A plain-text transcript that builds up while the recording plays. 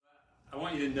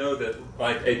want you to know that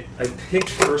I picked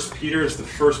First Peter as the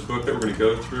first book that we're going to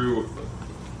go through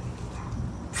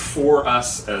for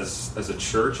us as a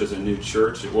church, as a new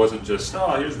church. It wasn't just,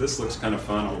 this looks kind of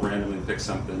fun, I'll randomly pick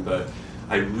something, but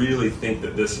I really think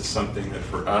that this is something that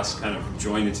for us kind of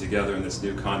joining together in this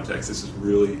new context, this is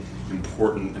really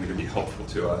important and going to be helpful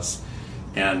to us.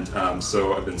 And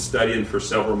so I've been studying for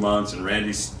several months, and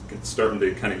Randy's starting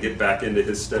to kind of get back into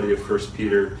his study of First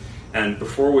Peter. And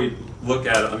before we look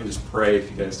at it, let me just pray,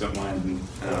 if you guys don't mind,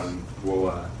 and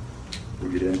we'll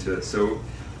get into it. So,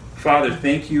 Father,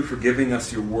 thank you for giving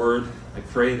us your word. I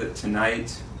pray that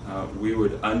tonight we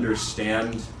would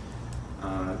understand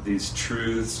these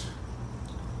truths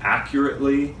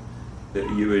accurately, that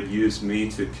you would use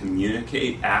me to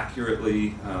communicate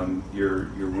accurately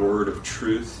your word of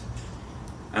truth.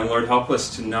 And Lord, help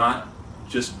us to not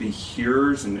just be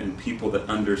hearers and people that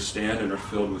understand and are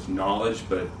filled with knowledge,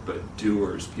 but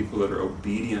doers, people that are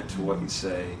obedient to what you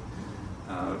say,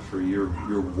 for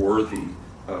you're worthy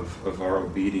of our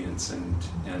obedience,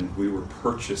 and we were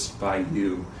purchased by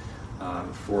you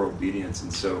for obedience.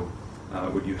 And so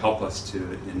would you help us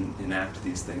to enact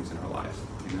these things in our life?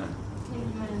 Amen.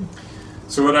 Amen.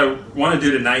 So what I want to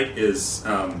do tonight is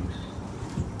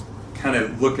kind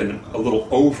of look at a little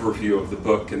overview of the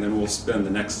book, and then we'll spend the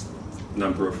next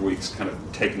number of weeks kind of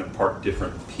taking apart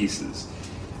different pieces.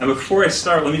 And before I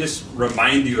start, let me just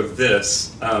remind you of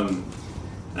this.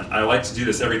 I like to do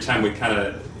this every time we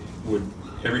come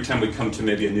to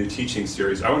maybe a new teaching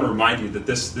series. I want to remind you that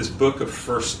this book of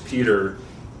First Peter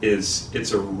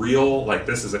it's a real, like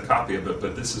this is a copy of it,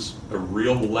 but this is a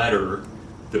real letter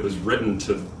that was written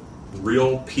to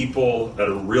real people at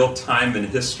a real time in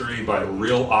history by a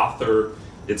real author.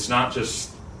 It's not just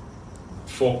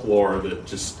folklore that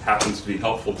just happens to be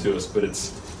helpful to us, but it's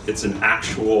the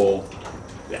actual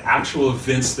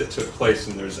events that took place,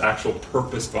 and there's actual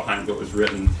purpose behind what was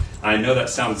written. I know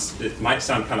it might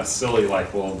sound kind of silly,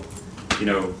 like, well,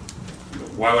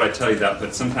 why would I tell you that?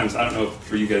 But sometimes, I don't know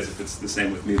for you guys if it's the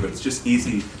same with me, but it's just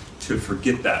easy to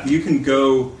forget that. You can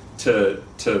go to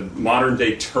modern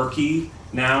day Turkey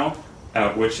now,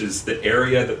 which is the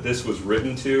area that this was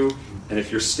written to, and if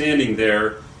you're standing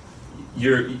there,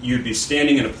 you'd be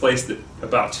standing in a place that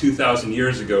about 2,000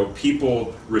 years ago,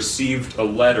 people received a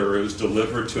letter. It was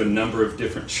delivered to a number of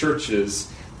different churches,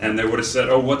 and they would have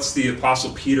said, what's the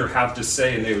Apostle Peter have to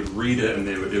say? And they would read it, and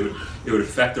it would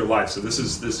affect their life. So this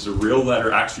is a real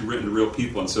letter actually written to real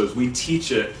people. And so as we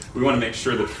teach it, we want to make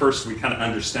sure that first we kind of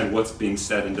understand what's being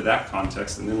said into that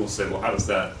context, and then we'll say, well, how does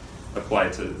that apply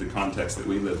to the context that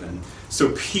we live in?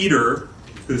 So Peter,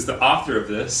 who's the author of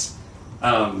this,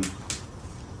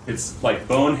 it's like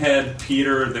bonehead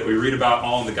Peter that we read about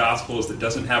all in the Gospels that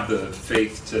doesn't have the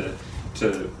faith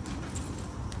to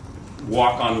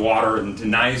walk on water and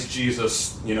denies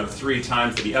Jesus, 3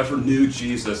 times that he ever knew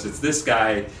Jesus. It's this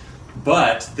guy,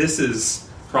 but this is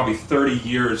probably 30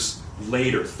 years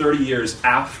later, 30 years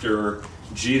after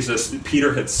Jesus.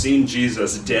 Peter had seen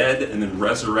Jesus dead and then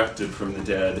resurrected from the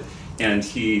dead, and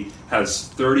he has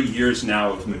 30 years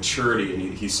now of maturity,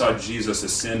 and he saw Jesus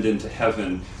ascend into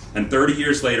heaven. And 30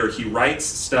 years later, he writes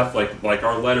stuff like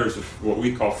our letters of what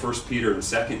we call 1 Peter and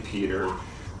 2 Peter,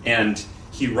 and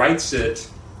he writes it,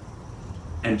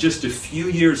 and just a few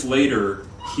years later,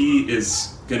 he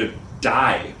is going to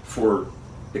die for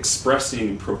expressing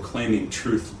and proclaiming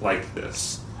truth like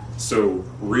this. So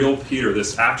real Peter,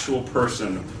 this actual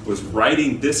person, was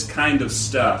writing this kind of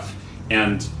stuff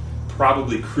and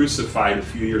probably crucified a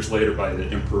few years later by the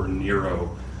Emperor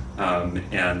Nero.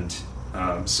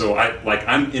 So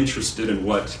I'm interested in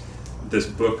what this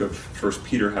book of First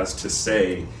Peter has to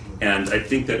say, and I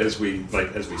think that as we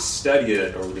study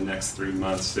it over the next 3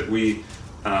 months, that we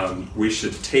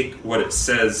should take what it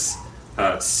says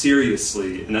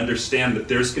seriously and understand that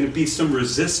there's going to be some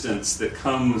resistance that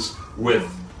comes with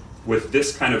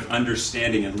this kind of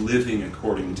understanding and living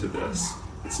according to this.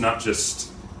 It's not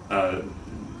just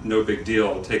no big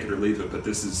deal, take it or leave it, but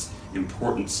this is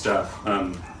important stuff.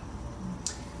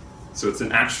 So it's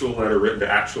an actual letter written to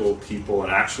actual people, an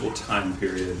actual time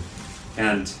period.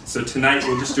 And so tonight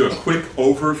we'll just do a quick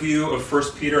overview of 1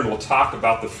 Peter, and we'll talk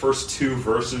about the first 2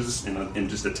 verses in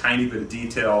just a tiny bit of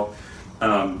detail.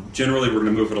 Generally we're going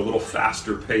to move at a little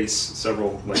faster pace,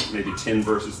 maybe 10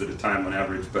 verses at a time on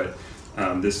average, but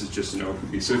this is just an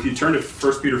overview. So if you turn to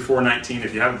 1 Peter 4:19,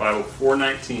 if you have a Bible,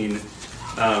 4:19,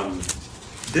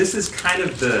 this is kind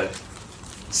of the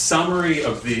summary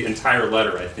of the entire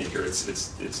letter, I think, or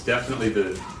it's definitely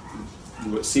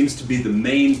what seems to be the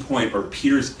main point, or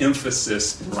Peter's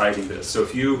emphasis in writing this. So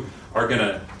if you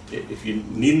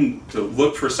need to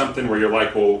look for something where you're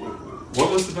like, well,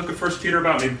 what was the book of 1 Peter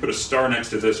about? Maybe put a star next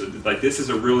to this. Like, this is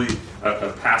a really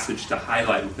a passage to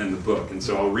highlight within the book. And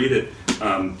so I'll read it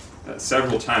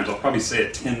several times. I'll probably say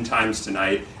it 10 times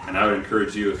tonight. And I would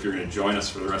encourage you, if you're going to join us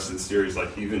for the rest of the series,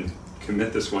 like, even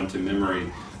commit this one to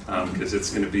memory, because it's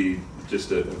going to be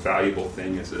just a valuable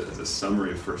thing as a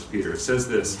summary of 1 Peter. It says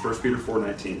this, 1 Peter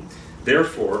 4:19.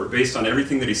 Therefore, based on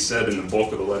everything that he said in the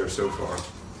bulk of the letter so far,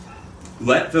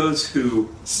 let those who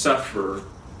suffer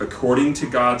according to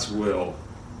God's will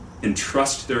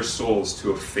entrust their souls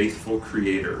to a faithful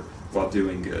Creator while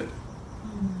doing good.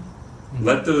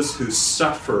 Let those who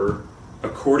suffer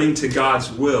according to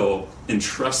God's will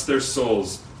entrust their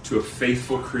souls to a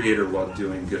faithful Creator while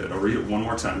doing good. I'll read it one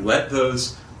more time. Let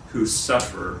those who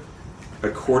suffer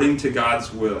according to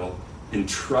God's will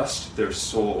entrust their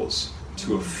souls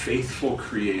to a faithful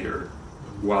Creator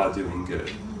while doing good.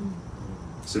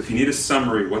 So if you need a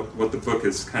summary, what the book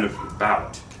is kind of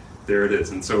about, there it is.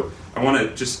 And so I want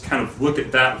to just kind of look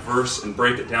at that verse and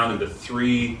break it down into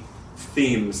 3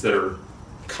 themes that are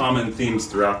common themes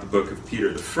throughout the book of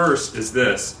Peter. The first is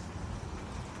this.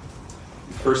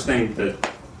 The first thing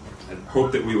that I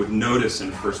hope that we would notice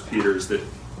in 1 Peter is that,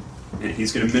 and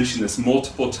he's going to mention this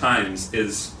multiple times,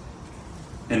 is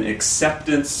an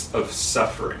acceptance of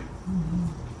suffering.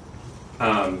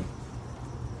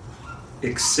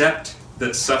 Accept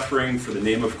that suffering for the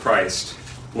name of Christ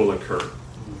will occur.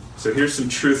 So here's some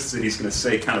truths that he's going to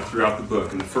say kind of throughout the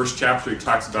book. In the first chapter, he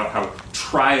talks about how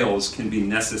trials can be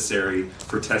necessary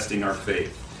for testing our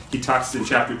faith. He talks in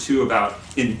chapter 2 about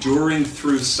enduring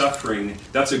through suffering.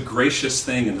 That's a gracious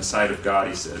thing in the sight of God,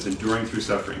 he says, enduring through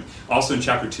suffering. Also in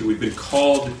chapter 2, we've been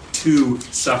called to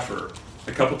suffer.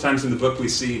 A couple times in the book we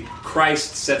see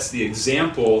Christ sets the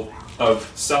example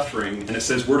of suffering, and it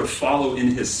says we're to follow in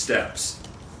his steps.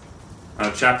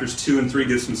 Chapters 2 and 3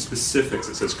 give some specifics.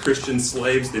 It says Christian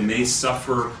slaves, they may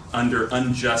suffer under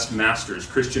unjust masters.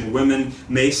 Christian women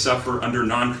may suffer under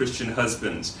non-Christian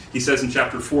husbands. He says in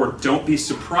chapter 4, don't be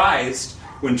surprised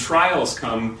when trials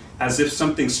come as if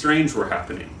something strange were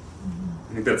happening.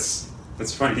 I think that's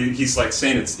funny. He's like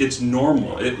saying it's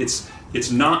normal.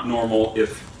 It's not normal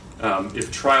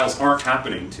if trials aren't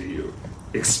happening to you.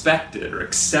 Expect it, or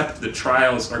accept that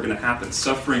trials are going to happen.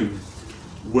 Suffering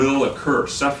will occur.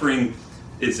 Suffering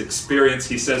is experienced,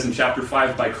 he says in chapter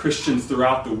 5, by Christians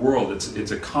throughout the world.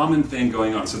 It's a common thing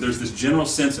going on. So there's this general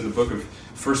sense in the book of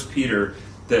 1 Peter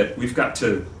that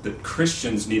that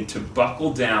Christians need to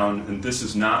buckle down, and this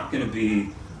is not going to be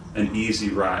an easy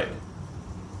ride.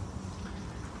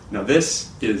 Now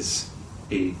this is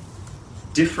a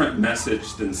different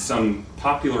message than some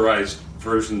popularized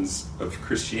versions of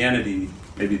Christianity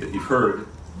maybe that you've heard.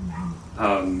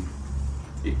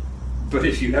 But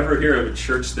if you ever hear of a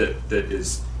church that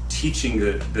is teaching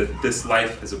that this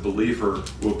life as a believer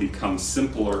will become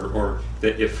simpler, or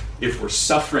that if we're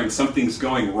suffering, something's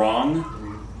going wrong,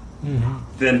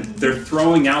 then they're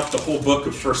throwing out the whole book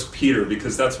of 1 Peter,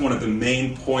 because that's one of the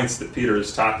main points that Peter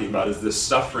is talking about, is this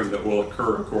suffering that will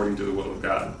occur according to the will of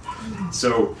God.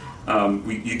 So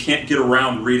you can't get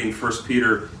around reading 1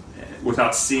 Peter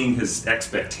without seeing his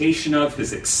expectation of,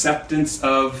 his acceptance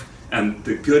of, and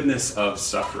the goodness of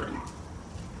suffering.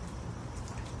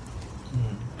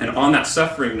 And on that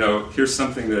suffering note, here's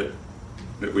something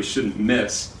that we shouldn't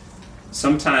miss.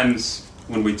 Sometimes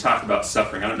when we talk about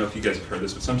suffering, I don't know if you guys have heard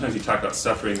this, but sometimes you talk about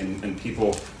suffering and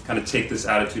people kind of take this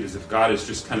attitude as if God is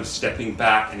just kind of stepping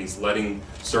back and he's letting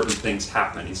certain things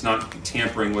happen. He's not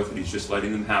tampering with it, he's just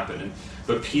letting them happen.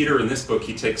 But Peter, in this book,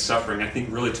 he takes suffering, I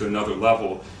think, really to another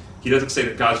level. He doesn't say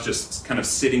that God's just kind of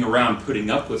sitting around putting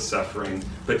up with suffering,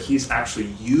 but he's actually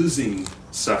using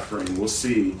suffering, we'll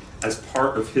see, as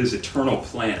part of his eternal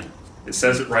plan. It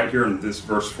says it right here in this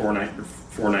verse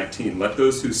 4:19. Let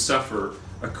those who suffer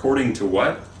according to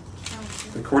what?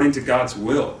 According to God's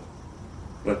will.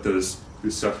 Let those who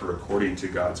suffer according to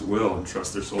God's will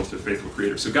entrust their souls to a faithful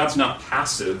Creator. So God's not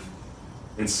passive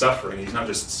in suffering. He's not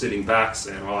just sitting back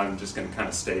saying, well, I'm just going to kind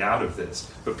of stay out of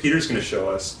this. But Peter's going to show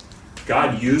us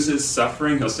God uses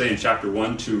suffering, he'll say in chapter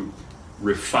 1, to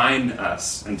refine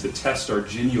us and to test our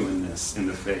genuineness in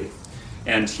the faith.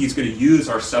 And he's going to use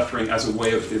our suffering as a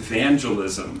way of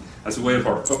evangelism, as a way of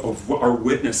our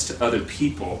witness to other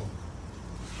people.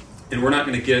 And we're not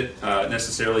going to get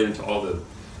necessarily into all the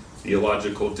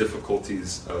theological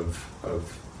difficulties of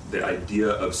the idea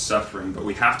of suffering, but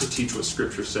we have to teach what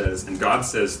Scripture says. And God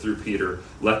says through Peter,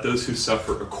 let those who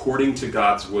suffer according to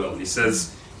God's will. He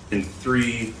says in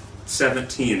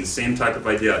 3:17, the same type of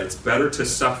idea. It's better to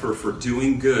suffer for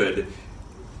doing good,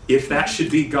 if that should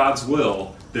be God's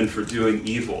will, than for doing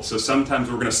evil. So sometimes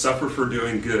we're going to suffer for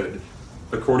doing good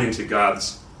according to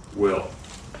God's will.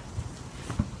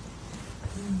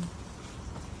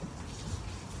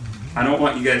 I don't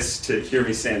want you guys to hear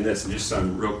me saying this, and just so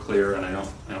I'm real clear, and I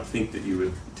don't think that you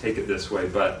would take it this way,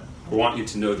 but I want you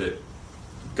to know that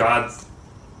God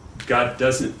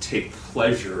doesn't take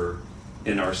pleasure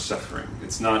in our suffering.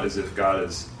 It's not as if God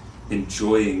is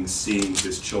enjoying seeing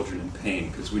his children in pain,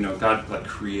 because we know God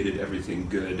created everything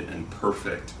good and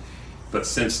perfect. But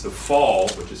since the fall,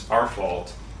 which is our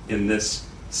fault, in this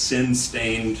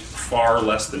sin-stained, far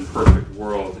less than perfect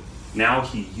world, now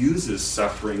he uses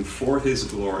suffering for his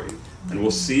glory. And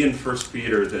we'll see in 1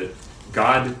 Peter that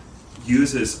God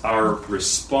uses our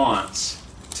response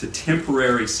to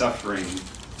temporary suffering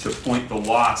to point the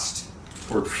lost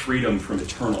toward freedom from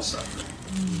eternal suffering.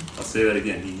 I'll say that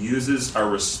again. He uses our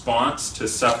response to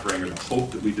suffering, or the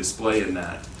hope that we display in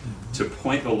that, to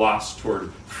point the lost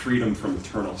toward freedom from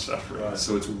eternal suffering. Right.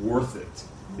 So it's worth it.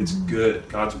 It's good.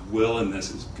 God's will in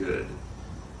this is good.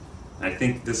 And I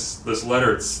think this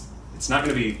letter, it's not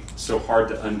going to be so hard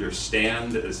to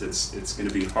understand as it's going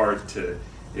to be hard to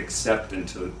accept and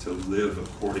to live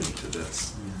according to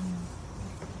this.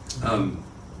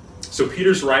 So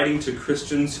Peter's writing to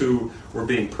Christians who were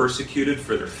being persecuted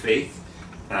for their faith.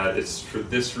 It's for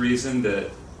this reason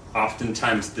that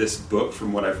oftentimes this book,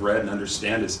 from what I've read and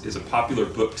understand, is a popular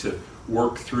book to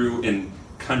work through in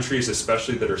countries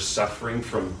especially that are suffering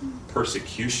from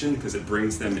persecution, because it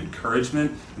brings them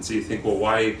encouragement. And so you think, well,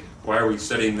 why are we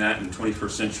studying that in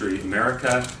 21st century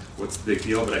America? What's the big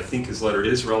deal? But I think his letter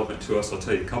is relevant to us. I'll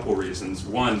tell you a couple reasons.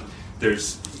 One,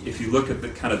 if you look at the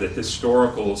kind of the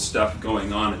historical stuff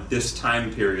going on at this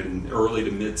time period in early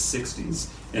to mid 60s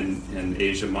in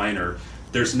Asia Minor,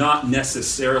 there's not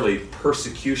necessarily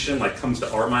persecution like comes to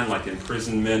our mind, like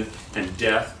imprisonment and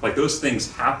death. Like those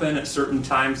things happen at certain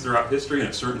times throughout history and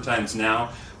at certain times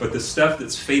now. But the stuff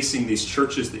that's facing these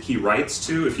churches that he writes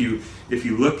to, if you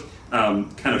look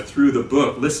kind of through the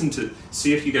book,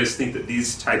 see if you guys think that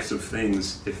these types of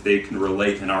things, if they can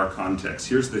relate in our context.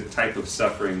 Here's the type of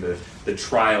suffering, the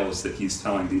trials that he's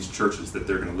telling these churches that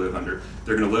they're going to live under.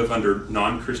 They're going to live under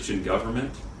non-Christian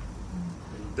government.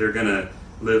 They're going to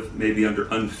live maybe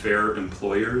under unfair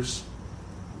employers.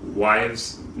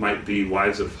 Wives might be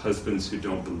wives of husbands who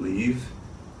don't believe.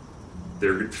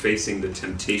 They're facing the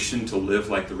temptation to live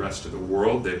like the rest of the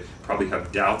world. They probably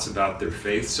have doubts about their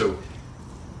faith. So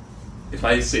if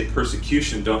I say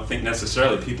persecution, don't think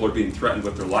necessarily people are being threatened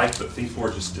with their life, but think more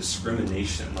just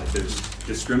discrimination. Like there's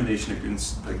discrimination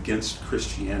against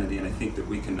Christianity, and I think that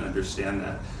we can understand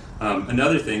that.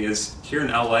 Another thing is, here in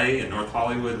LA and North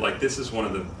Hollywood, like this is one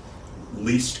of the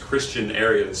least Christian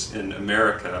areas in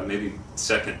America, maybe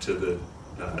second to the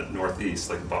Northeast,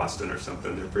 like Boston or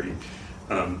something. They're pretty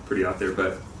out there.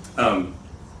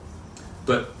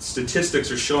 But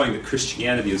statistics are showing that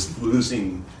Christianity is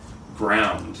losing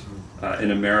ground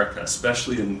in America,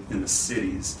 especially in the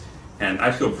cities. And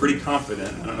I feel pretty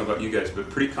confident, I don't know about you guys, but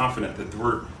pretty confident that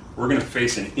we're going to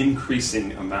face an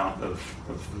increasing amount of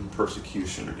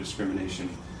persecution or discrimination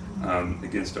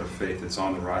against our faith. It's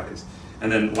on the rise.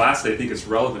 And then lastly, I think it's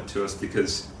relevant to us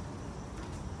because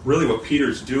really what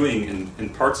Peter's doing in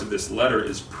parts of this letter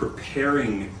is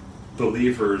preparing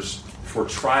believers for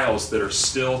trials that are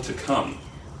still to come.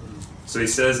 So he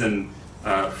says in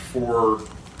 12,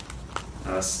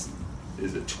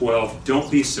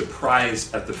 don't be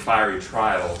surprised at the fiery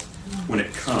trial when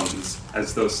it comes,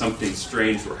 as though something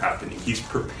strange were happening. He's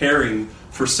preparing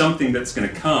for something that's going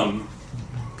to come,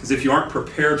 because if you aren't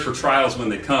prepared for trials when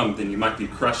they come, then you might be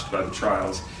crushed by the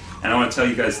trials. And I want to tell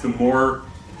you guys, the more,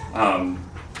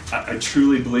 I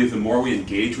truly believe the more we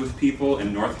engage with people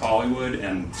in North Hollywood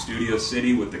and Studio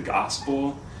City with the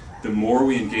gospel, the more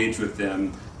we engage with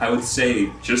them, I would say,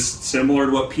 just similar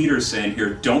to what Peter's saying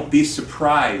here, don't be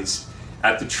surprised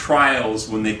at the trials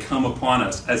when they come upon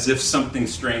us as if something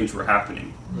strange were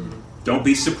happening. Mm-hmm. Don't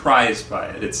be surprised by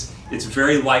it. It's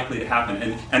very likely to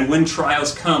happen. And when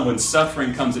trials come, when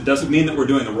suffering comes, it doesn't mean that we're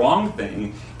doing the wrong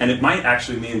thing, and it might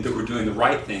actually mean that we're doing the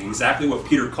right thing, exactly what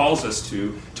Peter calls us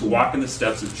to walk in the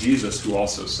steps of Jesus, who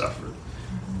also suffered.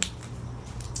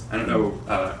 I don't know,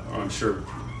 I'm sure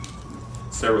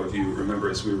several of you remember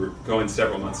as we were going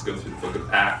several months ago through the book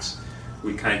of Acts,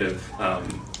 we kind of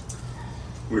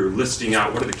we were listing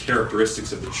out what are the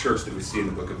characteristics of the church that we see in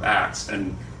the book of Acts.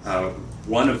 And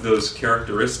one of those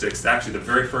characteristics, actually the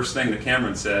very first thing that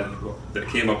Cameron said that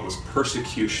came up was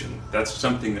persecution. That's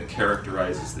something that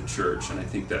characterizes the church, and I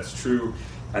think that's true.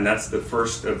 And that's the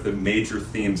first of the major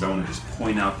themes I want to just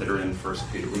point out that are in 1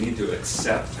 Peter. We need to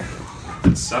accept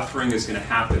that suffering is going to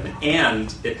happen,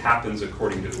 and it happens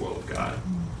according to the will of God.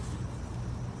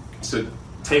 So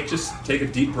take a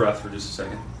deep breath for just a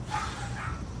second.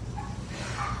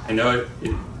 I know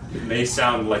it may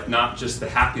sound like not just the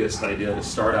happiest idea to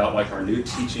start out like our new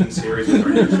teaching series with our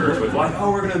new church with like,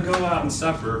 oh, we're going to go out and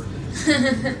suffer.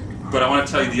 But I want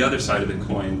to tell you the other side of the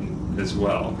coin as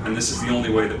well. And this is the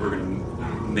only way that we're going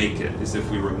to make it, is if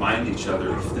we remind each other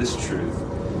of this truth,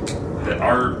 that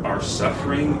our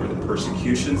suffering or the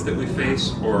persecutions that we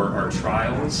face or our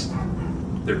trials,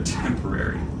 they're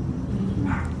temporary.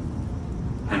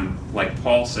 And like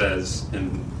Paul says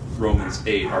in Romans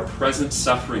 8, our present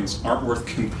sufferings aren't worth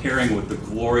comparing with the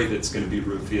glory that's going to be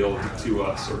revealed to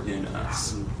us or in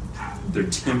us. They're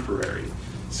temporary.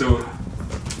 So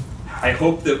I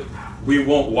hope that we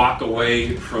won't walk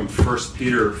away from 1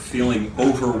 Peter feeling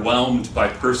overwhelmed by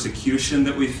persecution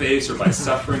that we face or by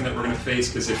suffering that we're going to face,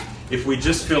 because if we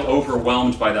just feel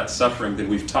overwhelmed by that suffering, then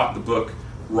we've taught the book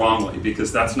wrongly,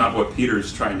 because that's not what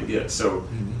Peter's trying to get. So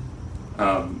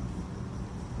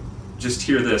just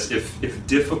hear this. If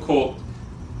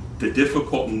the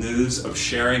difficult news of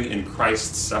sharing in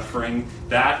Christ's suffering,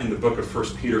 that in the book of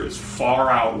 1 Peter is far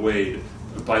outweighed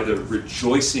by the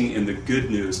rejoicing in the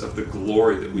good news of the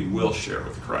glory that we will share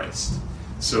with Christ.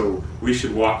 So we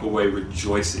should walk away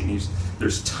rejoicing.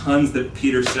 There's tons that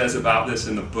Peter says about this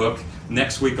in the book.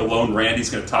 Next week alone, Randy's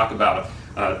going to talk about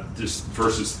just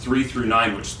verses 3 through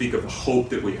 9, which speak of the hope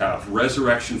that we have,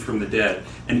 resurrection from the dead,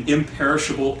 an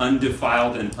imperishable,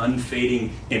 undefiled, and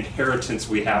unfading inheritance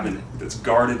we have that's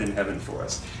guarded in heaven for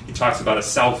us. He talks about a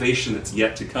salvation that's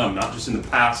yet to come, not just in the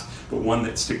past, but one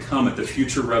that's to come at the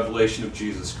future revelation of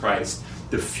Jesus Christ,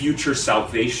 the future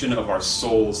salvation of our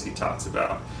souls, he talks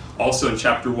about. Also in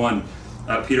chapter 1,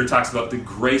 Peter talks about the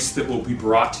grace that will be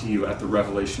brought to you at the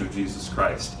revelation of Jesus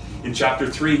Christ. In chapter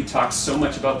 3, he talks so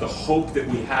much about the hope that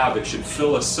we have. It should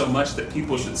fill us so much that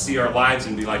people should see our lives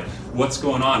and be like, what's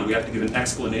going on? We have to give an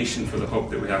explanation for the hope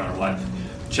that we have in our life.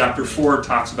 Chapter 4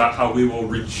 talks about how we will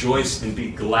rejoice and be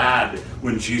glad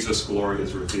when Jesus' glory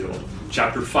is revealed.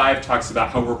 Chapter 5 talks about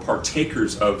how we're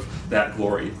partakers of that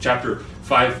glory. Chapter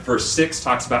 5, verse 6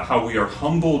 talks about how we are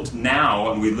humbled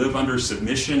now and we live under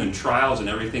submission and trials and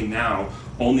everything now,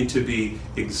 only to be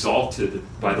exalted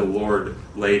by the Lord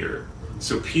later.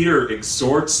 So Peter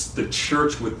exhorts the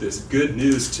church with this good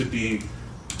news to be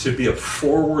a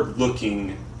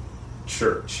forward-looking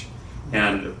church,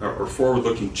 or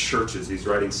forward-looking churches. He's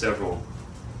writing several.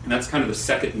 And that's kind of the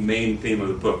second main theme of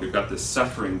the book. We've got this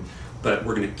suffering, but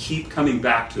we're going to keep coming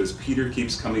back to, as Peter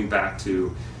keeps coming back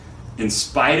to, in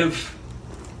spite of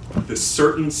the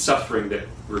certain suffering that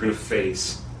we're going to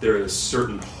face, there is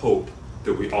certain hope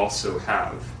that we also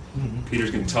have. Mm-hmm.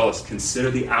 Peter's going to tell us,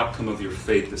 consider the outcome of your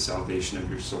faith, the salvation of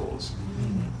your souls.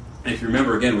 Mm-hmm. And if you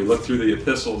remember, again, we looked through the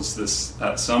epistles this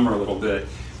summer a little bit,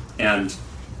 and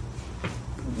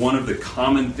one of the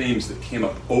common themes that came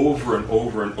up over and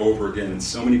over and over again in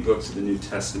so many books of the New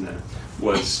Testament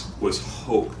was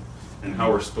hope, and how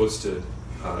we're supposed to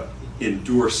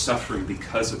endure suffering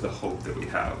because of the hope that we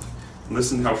have.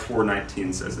 Listen how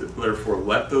 4:19 says it. Therefore,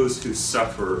 let those who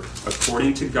suffer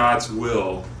according to God's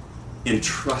will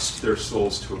entrust their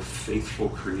souls to a faithful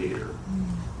Creator.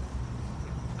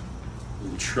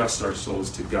 Entrust our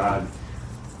souls to God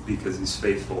because He's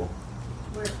faithful.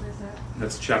 Where's that?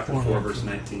 That's chapter 4, verse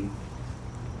 19.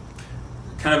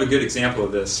 Kind of a good example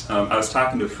of this. I was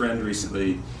talking to a friend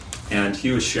recently, and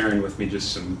he was sharing with me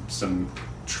just some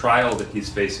trial that he's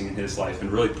facing in his life,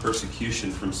 and really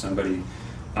persecution from somebody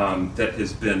that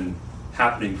has been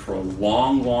happening for a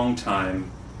long, long time,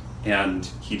 and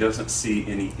he doesn't see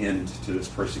any end to this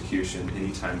persecution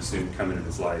anytime soon coming in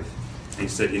his life. And he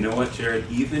said, you know what, Jared,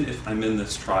 even if I'm in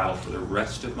this trial for the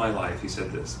rest of my life, he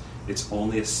said this, it's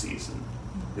only a season.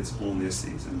 It's only a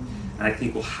season. And I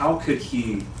think, well, how could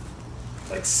he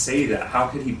say that? How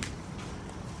could he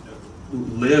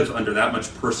live under that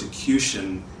much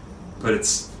persecution? But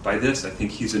it's by this, I think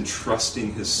he's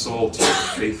entrusting his soul to a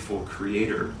faithful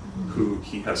Creator who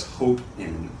he has hope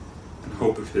in, and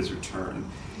hope of His return.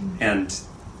 And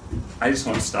I just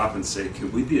want to stop and say,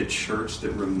 can we be a church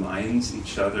that reminds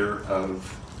each other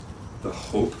of the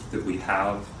hope that we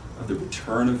have, of the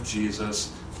return of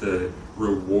Jesus, the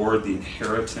reward, the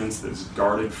inheritance that is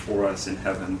guarded for us in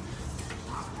heaven?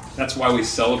 That's why we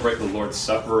celebrate the Lord's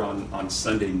Supper on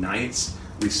Sunday nights.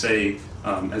 We say,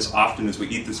 as often as we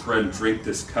eat this bread and drink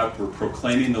this cup, we're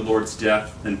proclaiming the Lord's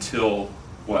death until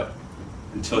what?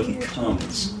 Until He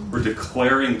comes. We're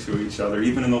declaring to each other,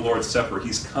 even in the Lord's Supper,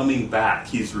 He's coming back.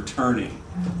 He's returning.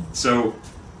 So,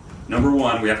 number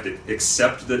one, we have to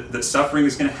accept that suffering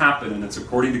is going to happen, and it's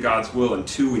according to God's will. And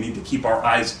two, we need to keep our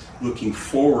eyes looking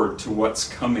forward to what's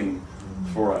coming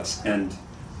for us. And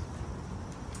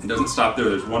it doesn't stop there.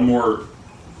 There's one more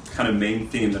kind of main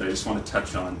theme that I just want to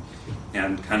touch on,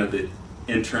 and kind of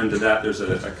enter into that, there's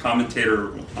a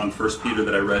commentator on 1 Peter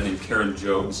that I read named Karen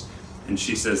Jobes, and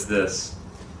she says this,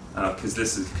 because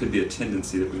could be a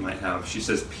tendency that we might have. She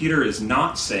says, Peter is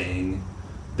not saying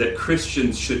that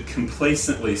Christians should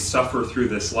complacently suffer through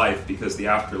this life because the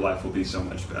afterlife will be so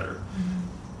much better.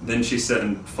 Mm-hmm. Then she said,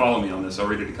 and follow me on this, I'll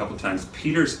read it a couple times,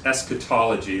 Peter's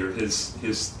eschatology, or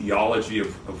his theology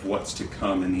of what's to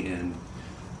come in the end,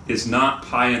 is not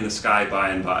pie in the sky by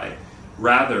and by.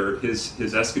 Rather, his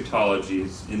eschatology,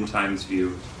 his end times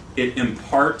view, it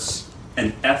imparts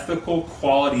an ethical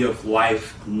quality of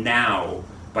life now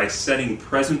by setting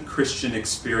present Christian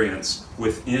experience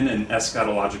within an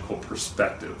eschatological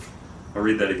perspective. I'll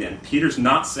read that again. Peter's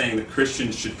not saying that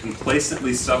Christians should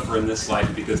complacently suffer in this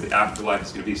life because the afterlife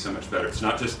is going to be so much better. It's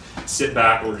not just sit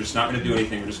back, we're just not going to do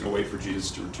anything, we're just going to wait for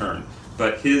Jesus to return.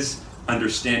 But his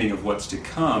understanding of what's to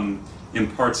come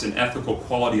imparts an ethical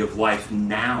quality of life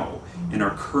now in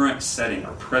our current setting,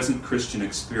 our present Christian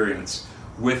experience,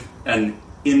 with an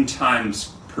end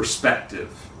times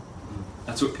perspective.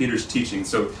 That's what Peter's teaching.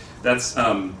 So that's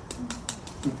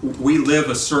we live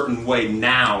a certain way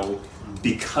now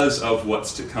because of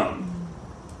what's to come.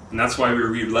 And that's why we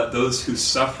read, let those who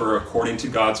suffer according to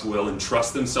God's will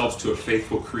entrust themselves to a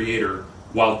faithful Creator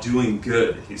while doing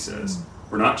good, he says.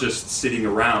 We're not just sitting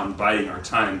around biding our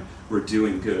time, we're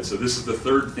doing good. So this is the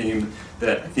third theme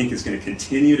that I think is going to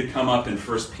continue to come up in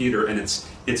 1 Peter, and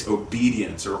it's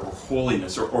obedience or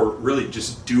holiness or really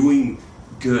just doing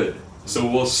good. So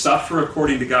we'll suffer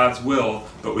according to God's will,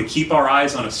 but we keep our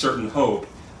eyes on a certain hope.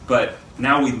 But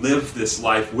now we live this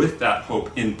life with that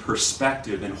hope in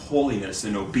perspective and holiness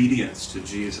and obedience to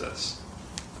Jesus.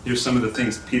 Here's some of the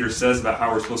things Peter says about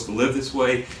how we're supposed to live this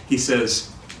way. He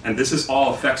says, and this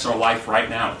all affects our life right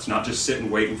now. It's not just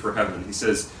sitting waiting for heaven. He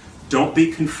says, don't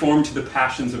be conformed to the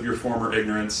passions of your former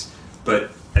ignorance,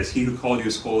 but as he who called you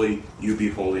is holy, you be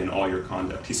holy in all your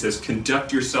conduct. He says,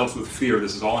 conduct yourselves with fear.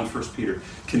 This is all in 1 Peter.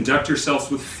 Conduct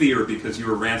yourselves with fear because you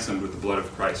were ransomed with the blood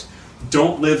of Christ.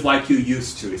 Don't live like you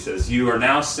used to, he says. You are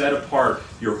now set apart.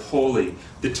 You're holy.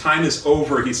 The time is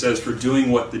over, he says, for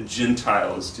doing what the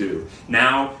Gentiles do.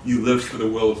 Now you live for the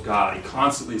will of God. He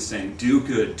constantly is saying, do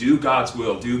good, do God's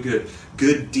will, do good.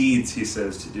 Good deeds, he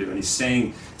says, to do. And he's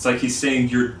saying, it's like he's saying,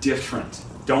 you're different.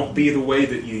 Don't be the way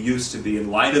that you used to be. In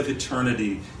light of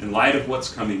eternity, in light of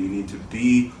what's coming, you need to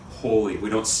be holy. We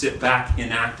don't sit back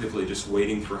inactively just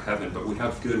waiting for heaven, but we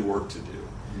have good work to do.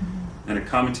 Mm-hmm. And a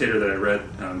commentator that I read,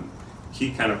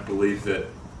 he kind of believed that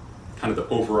kind of the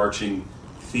overarching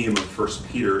theme of 1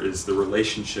 Peter is the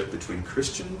relationship between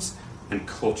Christians and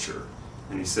culture.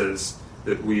 And he says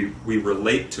that we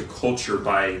relate to culture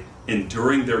by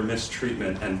enduring their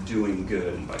mistreatment and doing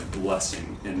good, and by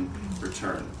blessing in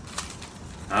return.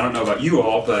 I don't know about you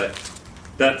all, but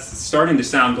that's starting to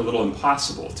sound a little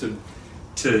impossible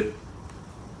to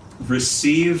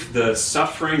receive the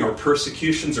suffering or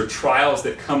persecutions or trials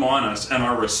that come on us, and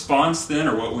our response then,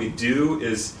 or what we do,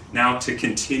 is now to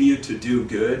continue to do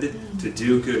good, to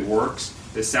do good works.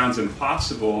 This sounds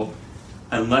impossible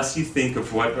unless you think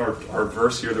of what our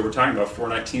verse here that we're talking about,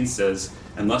 4:19, says,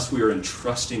 unless we are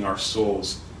entrusting our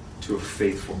souls to a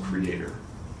faithful Creator.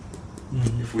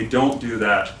 Mm-hmm. If we don't do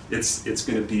that, it's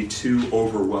going to be too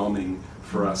overwhelming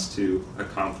for us to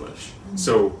accomplish. Mm-hmm.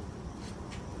 So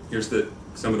here's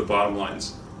some of the bottom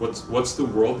lines. What's the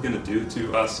world going to do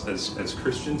to us as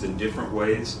Christians in different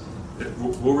ways?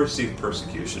 We'll receive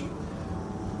persecution.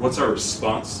 What's our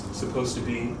response supposed to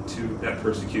be to that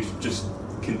persecution? Just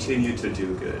continue to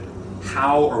do good.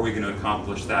 How are we going to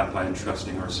accomplish that? By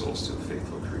entrusting our souls to a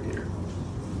faithful Creator.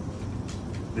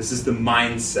 This is the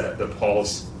mindset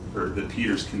that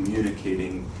Peter's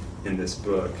communicating in this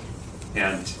book.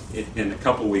 And in a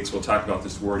couple weeks, we'll talk about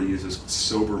this word he uses,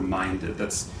 sober-minded.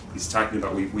 He's talking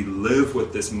about we live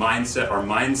with this mindset, our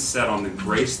mindset on the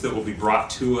grace that will be brought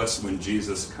to us when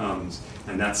Jesus comes.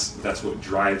 And that's what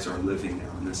drives our living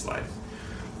now in this life.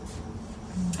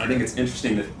 I think it's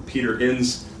interesting that Peter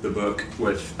ends the book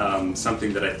with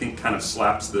something that I think kind of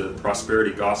slaps the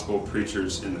prosperity gospel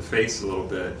preachers in the face a little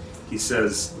bit. He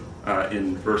says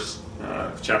in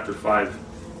chapter 5,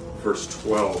 verse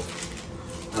 12,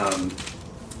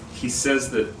 he says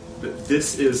that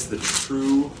this is the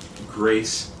true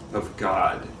grace of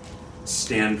God.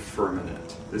 Stand firm in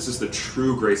it. This is the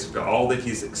true grace of God. All that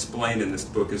he's explained in this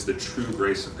book is the true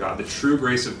grace of God. The true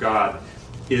grace of God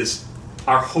is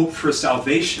our hope for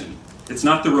salvation. It's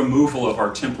not the removal of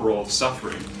our temporal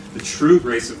suffering. The true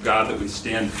grace of God that we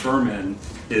stand firm in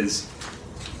is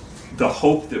the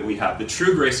hope that we have. The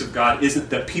true grace of God isn't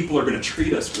that people are going to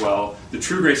treat us well. The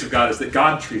true grace of God is that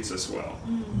God treats us well.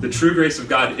 Mm-hmm. The true grace of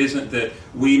God isn't that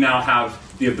we now have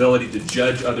the ability to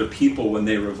judge other people when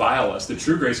they revile us. The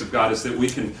true grace of God is that we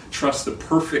can trust the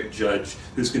perfect judge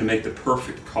who's going to make the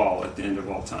perfect call at the end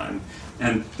of all time.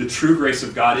 And the true grace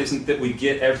of God isn't that we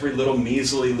get every little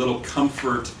measly little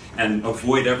comfort and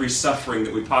avoid every suffering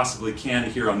that we possibly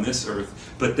can here on this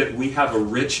earth, but that we have a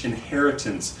rich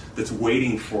inheritance that's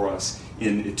waiting for us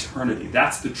in eternity.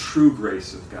 That's the true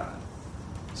grace of God.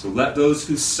 So let those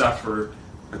who suffer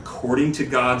according to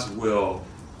God's will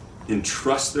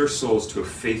entrust their souls to a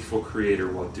faithful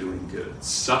Creator while doing good.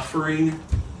 Suffering,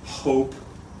 hope,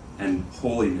 and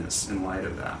holiness in light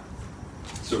of that.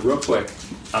 So real quick,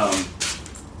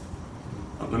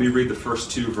 let me read the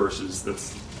first two verses.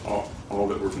 That's all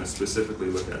that we're going to specifically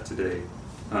look at today.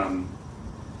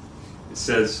 It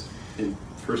says in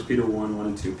 1 Peter 1, 1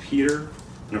 and 2, Peter,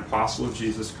 an apostle of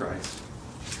Jesus Christ,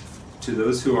 to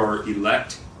those who are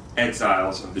elect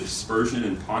exiles of the dispersion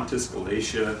in Pontus,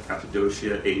 Galatia,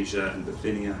 Cappadocia, Asia, and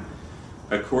Bithynia,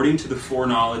 according to the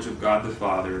foreknowledge of God the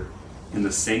Father, in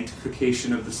the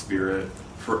sanctification of the Spirit,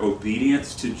 for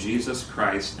obedience to Jesus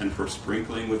Christ and for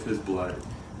sprinkling with his blood,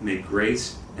 may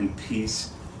grace and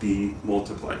peace be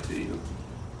multiplied to you.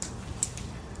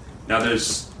 Now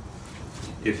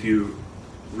if you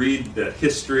read the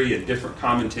history and different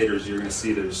commentators, you're going to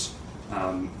see there's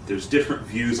different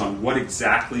views on what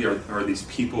exactly are these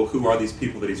people, who are these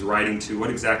people that he's writing to, what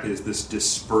exactly is this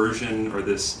dispersion or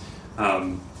this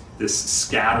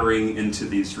scattering into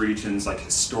these regions, like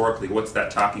historically, what's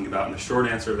that talking about? And the short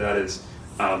answer to that is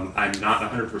I'm not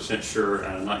 100% sure,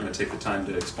 and I'm not going to take the time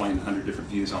to explain 100 different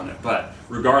views on it. But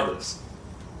regardless,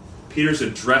 Peter's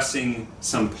addressing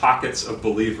some pockets of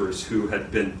believers who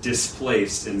had been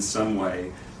displaced in some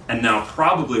way. And now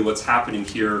probably what's happening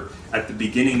here at the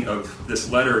beginning of this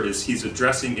letter is he's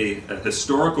addressing a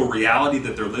historical reality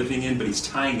that they're living in, but he's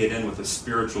tying it in with a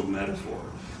spiritual metaphor.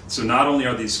 So not only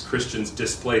are these Christians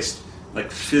displaced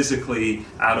like physically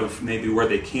out of maybe where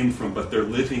they came from, but they're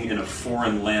living in a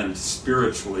foreign land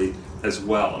spiritually as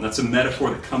well. And that's a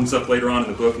metaphor that comes up later on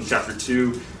in the book in chapter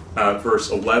 2, verse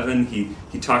 11.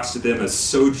 He talks to them as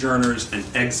sojourners and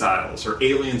exiles, or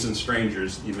aliens and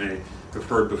strangers, you may have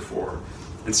heard before.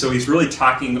 And so he's really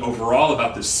talking overall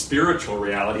about this spiritual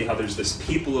reality, how there's this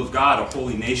people of God, a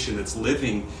holy nation that's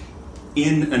living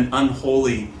in an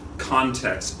unholy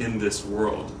context in this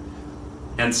world.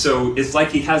 And so it's like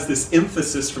he has this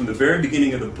emphasis from the very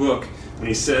beginning of the book when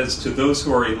he says to those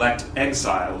who are elect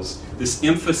exiles, this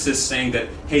emphasis saying that,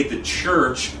 hey, the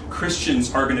church,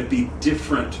 Christians are going to be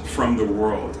different from the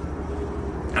world.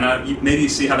 And maybe you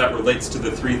see how that relates to the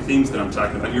three themes that I'm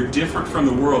talking about. You're different from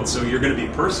the world, so you're going to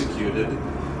be persecuted.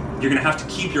 You're going to have to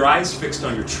keep your eyes fixed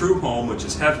on your true home, which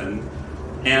is heaven.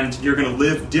 And you're going to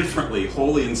live differently,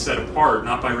 holy and set apart,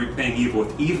 not by repaying evil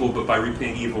with evil, but by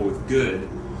repaying evil with good.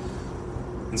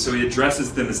 And so he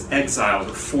addresses them as exiles,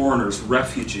 or foreigners,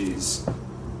 refugees,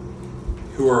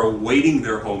 who are awaiting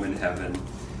their home in heaven.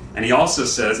 And he also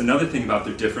says another thing about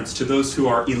their difference to those who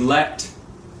are elect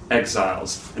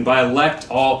exiles. And by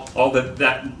elect, all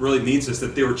that really means is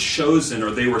that they were chosen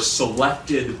or they were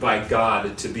selected by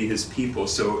God to be his people.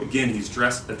 So again, he's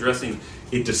addressing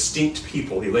a distinct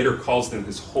people. He later calls them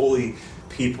his holy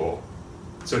people.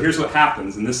 So here's what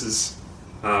happens, and this is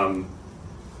a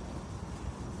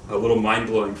little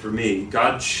mind-blowing for me.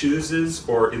 God chooses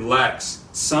or elects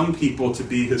some people to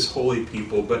be his holy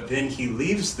people, but then he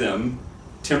leaves them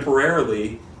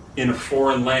temporarily in a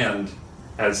foreign land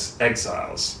as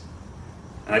exiles.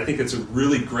 And I think it's a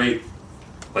really great,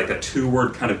 like a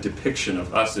two-word kind of depiction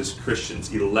of us as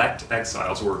Christians. Elect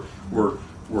exiles. We're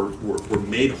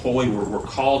made holy. We're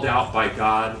called out by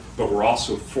God, but we're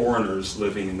also foreigners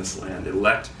living in this land.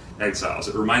 Elect exiles.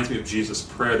 It reminds me of Jesus'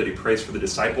 prayer that he prays for the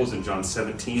disciples in John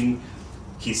 17.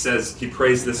 He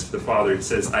prays this to the Father. He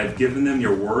says, I've given them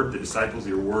your word, the disciples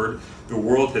your word. The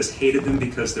world has hated them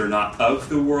because they're not of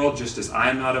the world, just as I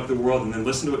am not of the world. And then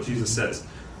listen to what Jesus says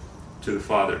to the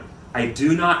Father. I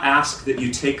do not ask that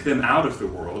you take them out of the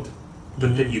world,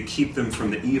 but that you keep them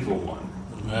from the evil one.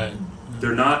 Right.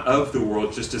 They're not of the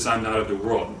world, just as I'm not of the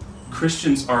world.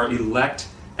 Christians are elect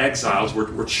exiles.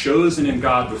 We're chosen in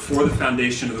God before the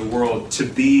foundation of the world to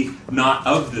be not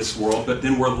of this world, but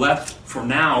then we're left for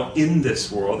now in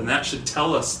this world, and that should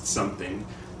tell us something,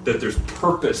 that there's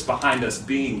purpose behind us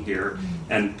being here,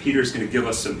 and Peter's going to give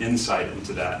us some insight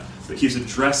into that. But he's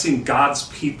addressing God's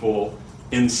people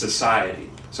in society.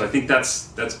 So I think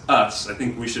that's us. I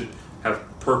think we should have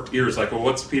perked ears like, well,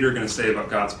 what's Peter going to say about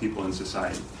God's people in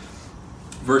society?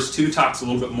 Verse 2 talks a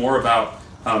little bit more about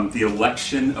the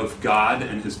election of God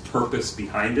and his purpose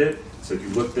behind it. So if you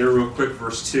look there real quick,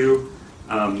 verse 2,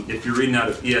 if you're reading out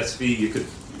of ESV, you could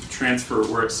transfer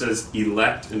where it says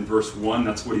elect in verse 1,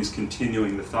 that's what he's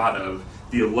continuing the thought of.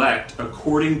 The elect,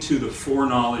 according to the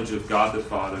foreknowledge of God the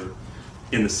Father,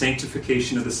 in the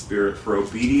sanctification of the Spirit, for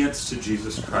obedience to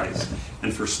Jesus Christ,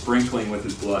 and for sprinkling with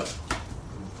his blood.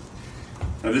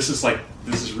 Now this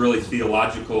is really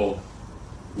theological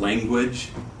language,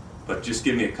 but just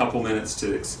give me a couple minutes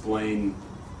to explain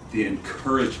the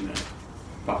encouragement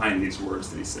behind these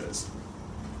words that he says.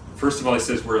 First of all, he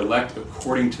says we're elect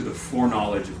according to the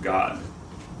foreknowledge of God.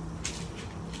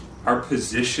 Our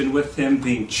position with him,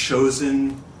 being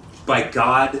chosen by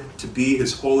God to be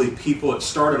his holy people, it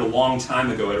started a long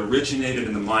time ago. It originated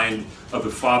in the mind of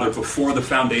the Father before the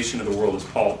foundation of the world, as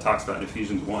Paul talks about in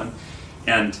Ephesians 1.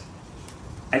 And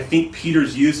I think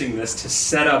Peter's using this to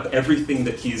set up everything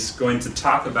that he's going to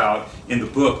talk about in the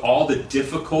book, all the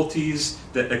difficulties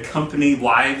that accompany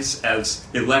lives as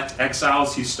elect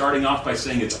exiles. He's starting off by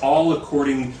saying it's all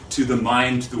according to the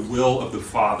mind, the will of the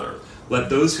Father. Let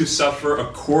those who suffer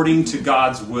according to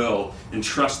God's will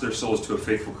entrust their souls to a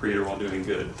faithful Creator while doing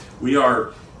good. We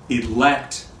are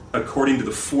elect according to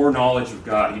the foreknowledge of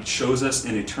God. He chose us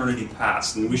in eternity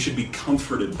past, and we should be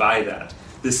comforted by that.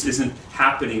 This isn't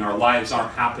happening. Our lives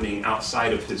aren't happening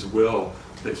outside of his will,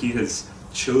 that he has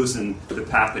chosen the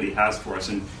path that he has for us.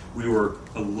 And we were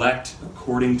elect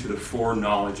according to the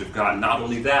foreknowledge of God. Not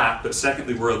only that, but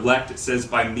secondly, we're elect, it says,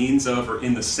 by means of or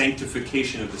in the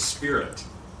sanctification of the Spirit.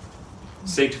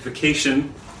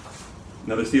 Sanctification,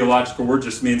 another theological word,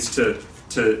 just means to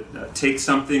take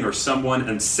something or someone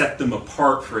and set them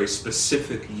apart for a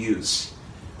specific use.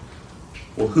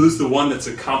 Well, who's the one that's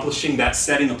accomplishing that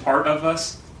setting apart of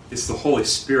us? It's the Holy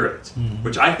Spirit,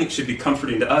 which I think should be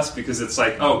comforting to us, because it's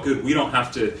like, oh, good, we don't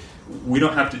have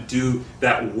to do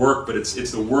that work, but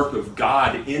it's the work of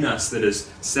God in us that is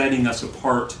setting us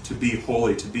apart to be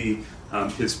holy, to be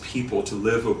his people, to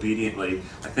live obediently.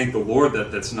 I thank the Lord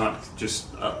that that's not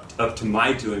just up to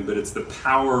my doing, but it's the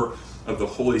power of the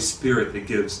Holy Spirit that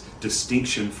gives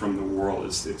distinction from the world.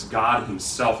 It's God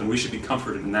himself, and we should be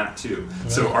comforted in that too.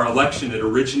 Right. So our election, it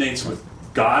originates with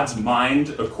God's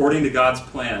mind, according to God's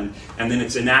plan, and then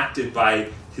it's enacted by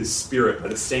his Spirit, by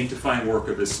the sanctifying work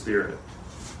of his Spirit.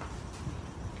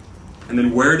 And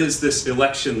then where does this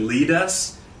election lead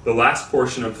us? The last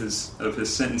portion of his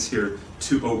sentence here,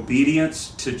 to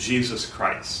obedience to Jesus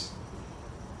Christ.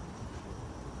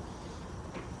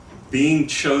 Being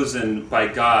chosen by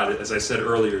God, as I said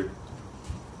earlier,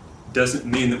 doesn't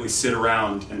mean that we sit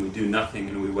around and we do nothing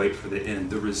and we wait for the end.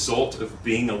 The result of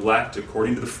being elect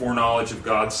according to the foreknowledge of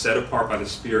God, set apart by the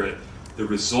Spirit, the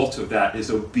result of that is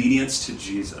obedience to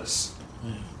Jesus.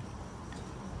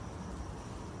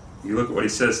 You look at what he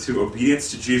says, to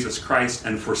obedience to Jesus Christ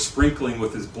and for sprinkling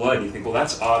with his blood. You think, well,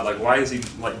 that's odd. Like, why is he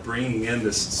bringing in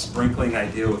this sprinkling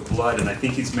idea with blood? And I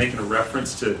think he's making a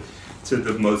reference to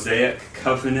the Mosaic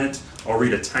covenant. I'll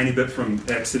read a tiny bit from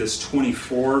Exodus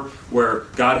 24, where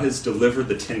God has delivered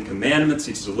the Ten Commandments.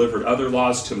 He's delivered other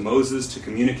laws to Moses to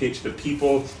communicate to the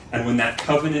people. And when that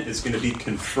covenant is going to be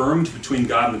confirmed between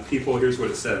God and the people, here's what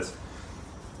it says.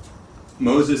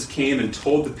 Moses came and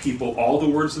told the people all the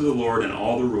words of the Lord and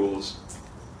all the rules.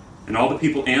 And all the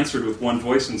people answered with one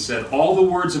voice and said, all the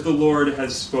words of the Lord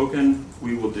has spoken,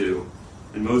 we will do.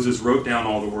 And Moses wrote down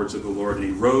all the words of the Lord, and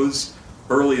he rose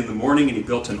early in the morning, and he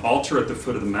built an altar at the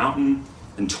foot of the mountain,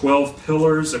 and 12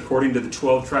 pillars according to the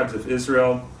 12 tribes of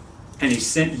Israel. And he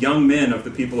sent young men of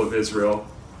the people of Israel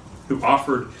who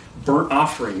offered burnt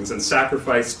offerings and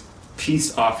sacrificed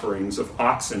peace offerings of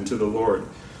oxen to the Lord.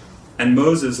 And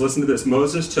Moses, listen to this,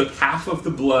 Moses took half of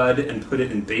the blood and put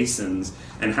it in basins,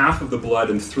 and half of the blood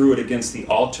and threw it against the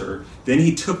altar. Then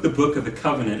he took the book of the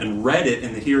covenant and read it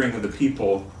in the hearing of the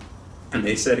people. And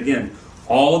they said again,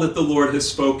 all that the Lord has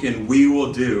spoken, we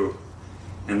will do.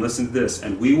 And listen to this,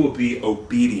 and we will be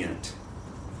obedient.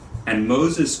 And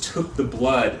Moses took the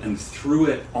blood and threw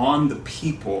it on the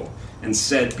people and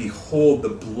said, behold, the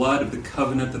blood of the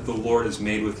covenant that the Lord has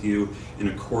made with you in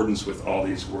accordance with all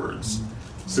these words.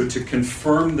 So to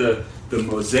confirm the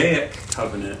Mosaic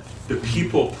covenant, the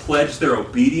people pledge their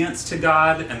obedience to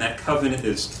God, and that covenant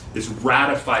is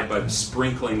ratified by the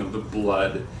sprinkling of the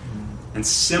blood. And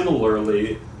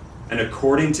similarly, and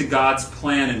according to God's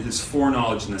plan and his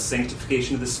foreknowledge and the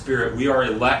sanctification of the Spirit, we are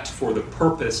elect for the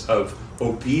purpose of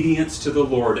obedience to the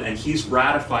Lord, and he's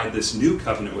ratified this new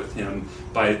covenant with him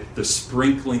by the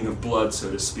sprinkling of blood,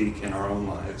 so to speak, in our own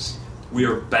lives. We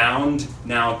are bound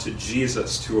now to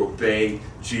Jesus to obey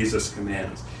Jesus'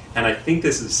 commands. And I think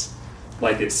this is,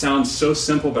 it sounds so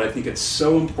simple, but I think it's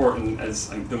so important. As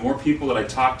the more people that I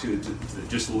talk to that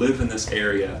just live in this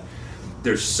area,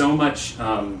 there's so much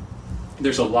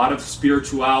there's a lot of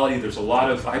spirituality, there's a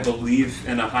lot of, I believe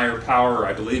in a higher power,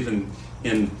 I believe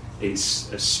in a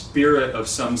spirit of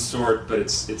some sort, but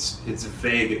it's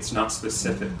vague, it's not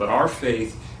specific. But our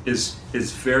faith is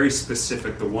very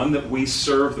specific. The one that we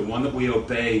serve, the one that we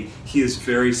obey, he is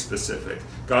very specific.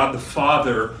 God the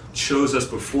Father chose us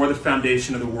before the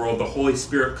foundation of the world. The Holy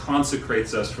Spirit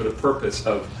consecrates us for the purpose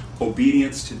of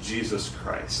obedience to Jesus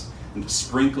Christ and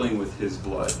sprinkling with his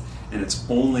blood. And it's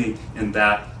only in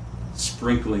that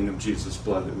sprinkling of Jesus'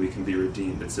 blood that we can be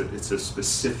redeemed. It's a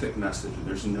specific message, and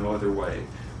there's no other way.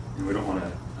 And we don't want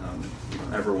to, we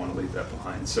don't ever want to leave that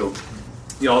behind. So,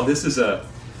 y'all, this is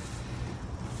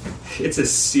it's a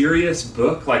serious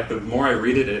book. Like, the more I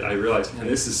read it, I realize, man,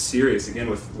 this is serious. Again,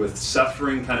 with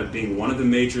suffering kind of being one of the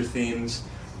major themes.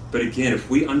 But again, if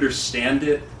we understand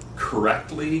it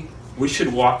correctly, we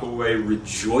should walk away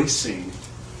rejoicing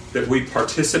that we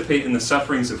participate in the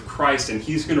sufferings of Christ, and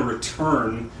he's going to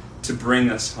return to bring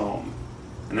us home.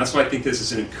 And that's why I think this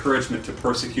is an encouragement to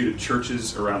persecuted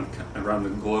churches around the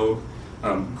globe.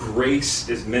 Grace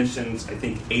is mentioned, I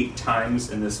think, 8 times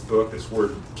in this book, this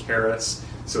word charis.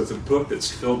 So it's a book that's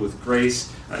filled with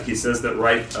grace. He says that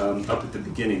right up at the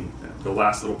beginning, the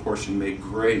last little portion, may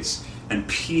grace and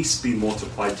peace be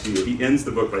multiplied to you. He ends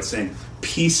the book by saying,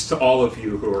 peace to all of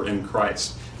you who are in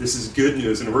Christ. This is good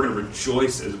news, and we're going to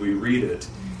rejoice as we read it.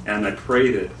 And I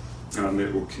pray that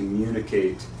it will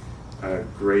communicate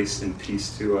grace and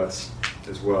peace to us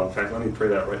as well. In fact, let me pray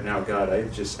that right now. God, I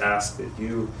just ask that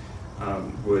you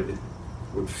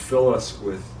would fill us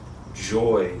with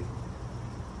joy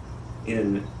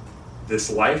in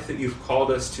this life that you've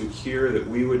called us to here, that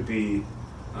we would be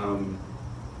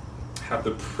have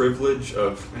the privilege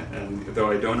of, and though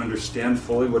I don't understand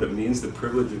fully what it means, the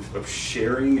privilege of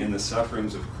sharing in the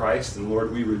sufferings of Christ. And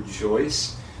Lord, we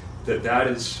rejoice that that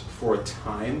is for a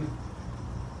time,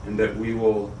 and that we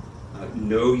will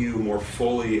know you more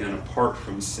fully and apart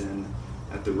from sin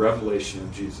at the revelation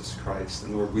of Jesus Christ.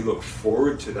 And Lord, we look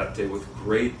forward to that day with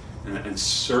great and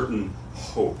certain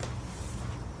hope.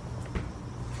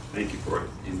 Thank you for it.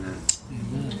 Amen.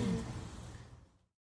 Amen.